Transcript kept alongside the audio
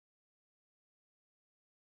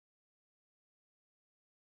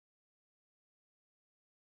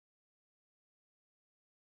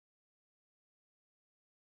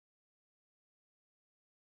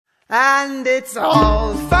And it's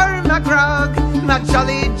all for my grog, my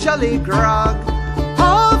jolly, jolly grog.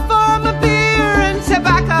 All for my beer and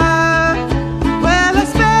tobacco. Well, I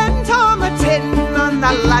spent all my tin on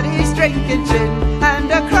the laddies drinking gin, and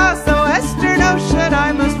across the western ocean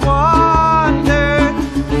I must wander.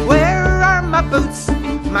 Where are my boots,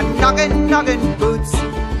 my noggin, noggin boots?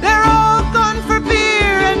 They're all gone for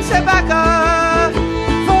beer and tobacco.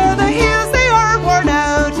 For the heels they are worn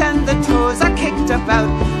out, and the toes are kicked about,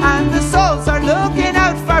 and the soles are looking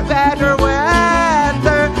out for better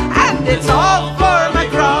weather. And it's all for my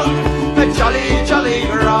grog, my jolly, jolly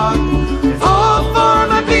grog. All for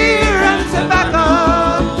my beer and tobacco.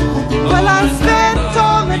 Well, I spent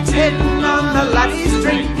all my tin on the laddies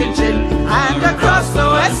drinking gin, and across the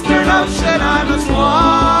western ocean I must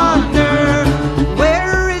wander.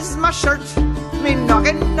 Where is my shirt, me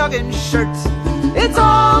noggin, noggin shirt? It's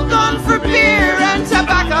all gone for beer and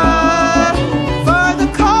tobacco. For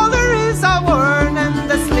the collar is all worn, and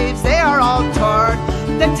the sleeves they are all torn.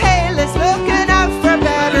 The tail is looking out for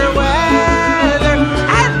better weather.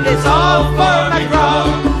 And it's all for my grog,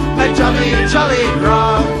 my jolly, jolly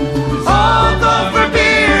grog. All gone for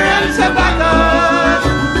beer and tobacco.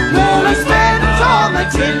 Well, I spent all my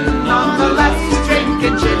tin on the lassies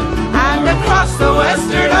drinking gin, and across the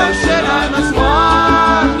western ocean I must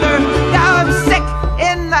wander. Now I'm sick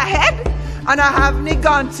in the head, and I haven't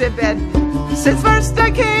gone to bed since first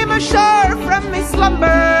I came ashore from me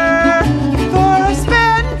slumber. For I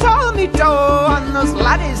spent all me dough on those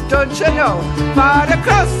laddies, don't you know? But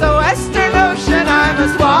across the western ocean I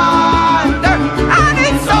must wander. And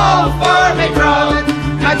it's all for me grog,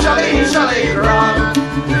 my jolly, jolly grog.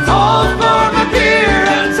 It's all for me